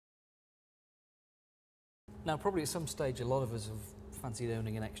Now, probably at some stage, a lot of us have fancied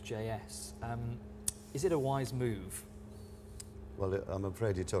owning an XJS. Is it a wise move? Well, I'm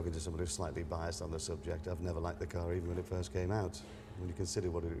afraid you're talking to somebody who's slightly biased on the subject. I've never liked the car even when it first came out. When you consider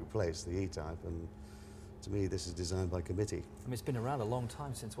what it replaced, the E-Type, and to me this is designed by committee. I mean, it's been around a long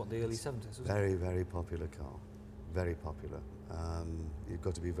time, since what, the early 70s, wasn't it? Very, very popular car. Very popular. You've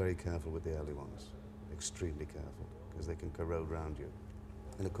got to be very careful with the early ones. Extremely careful, because they can corrode round you.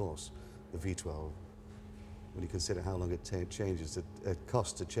 And of course, the V12, when you consider how long it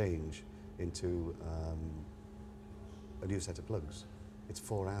costs to change into a new set of plugs, it's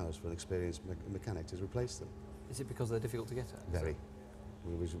 4 hours for an experienced mechanic to replace them. Is it because they're difficult to get at? Very.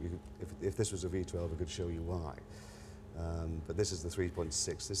 If this was a V12, I could show you why. But this is the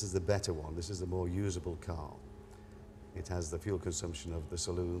 3.6. This is the better one. This is the more usable car. It has the fuel consumption of the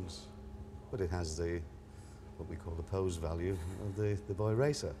saloons, but it has what we call the pose value of the boy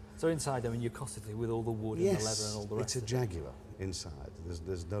racer. So inside, I mean, you're cosseted with all the wood and the leather and all the rest of it. It's a Jaguar inside.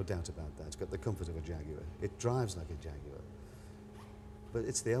 There's no doubt about that. It's got the comfort of a Jaguar. It drives like a Jaguar. But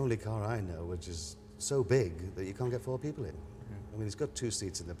it's the only car I know which is so big that you can't get 4 people in. I mean, it's got 2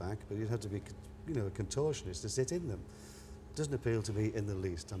 seats in the back, but you'd have to be, you know, a contortionist to sit in them. It doesn't appeal to me in the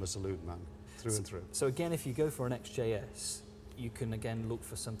least. I'm a saloon man, through and through. So again, if you go for an XJS, you can again look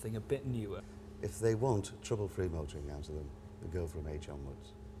for something a bit newer. If they want trouble-free motoring out of them, they go from H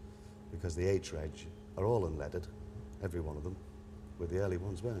onwards. Because the H-Reg are all unleaded, every one of them, where the early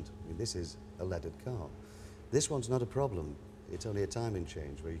ones weren't. I mean, this is a leaded car. This one's not a problem. It's only a timing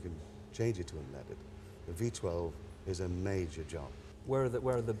change where you can change it to unleaded. The V12 is a major job. Where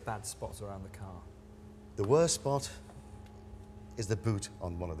are the bad spots around the car? The worst spot is the boot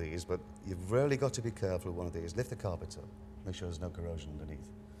on one of these, but you've really got to be careful with one of these. Lift the carpet up, make sure there's no corrosion underneath,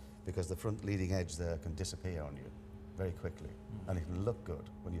 because the front leading edge there can disappear on you very quickly, and it can look good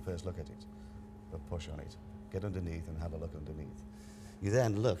when you first look at it, but push on it. Get underneath and have a look underneath. You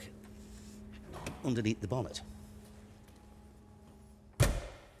then look underneath the bonnet.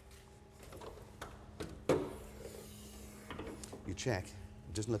 You check,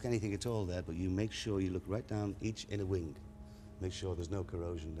 it doesn't look anything at all there, but you make sure you look right down each inner wing. Make sure there's no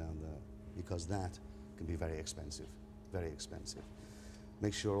corrosion down there, because that can be very expensive, very expensive.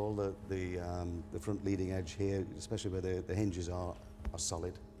 Make sure all the front leading edge here, especially where the hinges are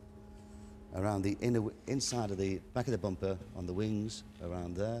solid. Around the inside of the back of the bumper, on the wings,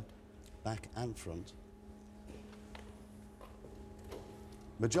 around there, back and front.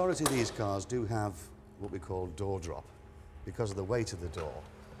 Majority of these cars do have what we call door drop, because of the weight of the door,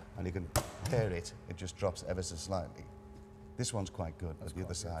 and you can tear it, it just drops ever so slightly. This one's quite good, but the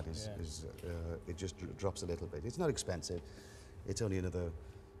other side it just drops a little bit. It's not expensive, it's only another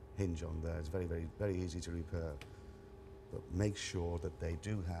hinge on there. It's very, very, very easy to repair. But make sure that they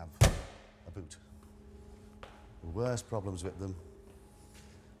do have a boot. The worst problems with them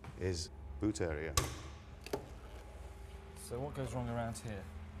is boot area. So what goes wrong around here?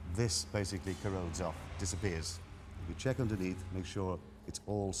 This basically corrodes off, disappears. If you check underneath, make sure it's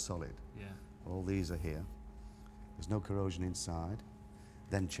all solid. Yeah. All these are here. There's no corrosion inside.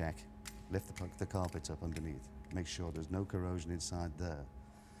 Then check. Lift the carpet up underneath. Make sure there's no corrosion inside there.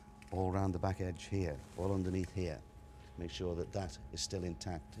 All around the back edge here, all underneath here. Make sure that that is still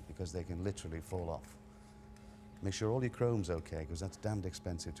intact, because they can literally fall off. Make sure all your chrome's okay, because that's damned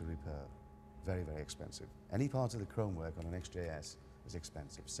expensive to repair. Very, very expensive. Any part of the chrome work on an XJS is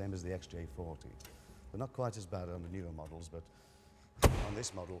expensive, same as the XJ40. They're not quite as bad on the newer models, but on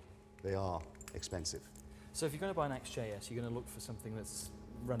this model, they are expensive. So if you're going to buy an XJS, you're going to look for something that's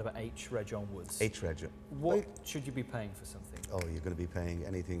around about H-Reg onwards. H-Reg. What should you be paying for something? Oh, you're going to be paying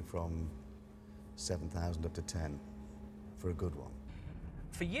anything from 7,000 up to 10 for a good one.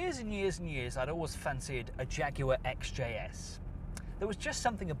 For years and years and years, I'd always fancied a Jaguar XJS. There was just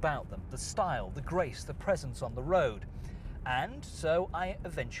something about them, the style, the grace, the presence on the road. And so I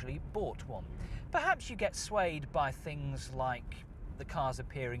eventually bought one. Perhaps you get swayed by things like the cars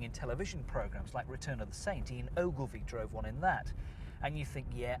appearing in television programmes like Return of the Saint. Ian Ogilvy drove one in that. And you think,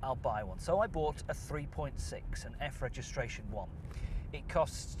 yeah, I'll buy one. So I bought a 3.6, an F registration one. It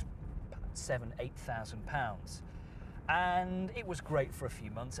cost £7,000–8,000. And it was great for a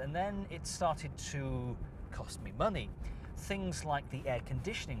few months, and then it started to cost me money. Things like the air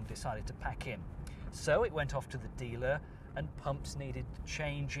conditioning decided to pack in. So it went off to the dealer, and pumps needed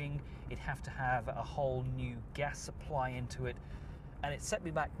changing. It'd have to have a whole new gas supply into it, and it set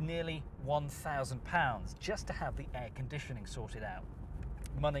me back nearly £1,000 just to have the air conditioning sorted out.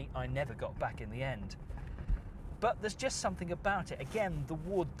 Money I never got back in the end. But there's just something about it. Again, the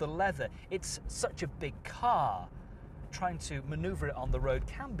wood, the leather, it's such a big car. trying to maneuver it on the road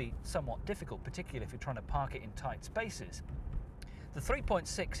can be somewhat difficult, particularly if you're trying to park it in tight spaces. The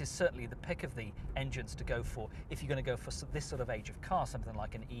 3.6 is certainly the pick of the engines to go for if you're going to go for this sort of age of car, something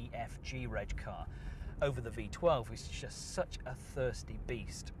like an EFG reg car, over the V12, which is just such a thirsty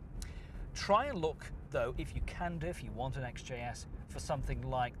beast. Try and look, though, if you can do, if you want an XJS, for something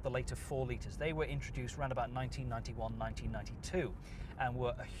like the later 4 litres. They were introduced around about 1991, 1992, and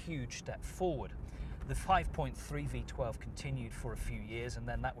were a huge step forward. The 5.3 V12 continued for a few years, and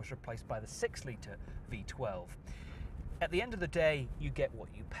then that was replaced by the 6-litre V12. At the end of the day, you get what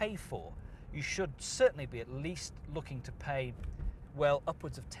you pay for. You should certainly be at least looking to pay, well,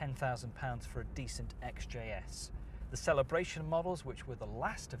 upwards of £10,000 for a decent XJS. The Celebration models, which were the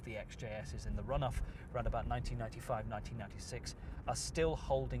last of the XJSs in the run-off around about 1995, 1996, are still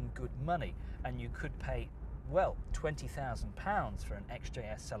holding good money, and you could pay, well, £20,000 for an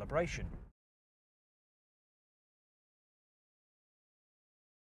XJS Celebration.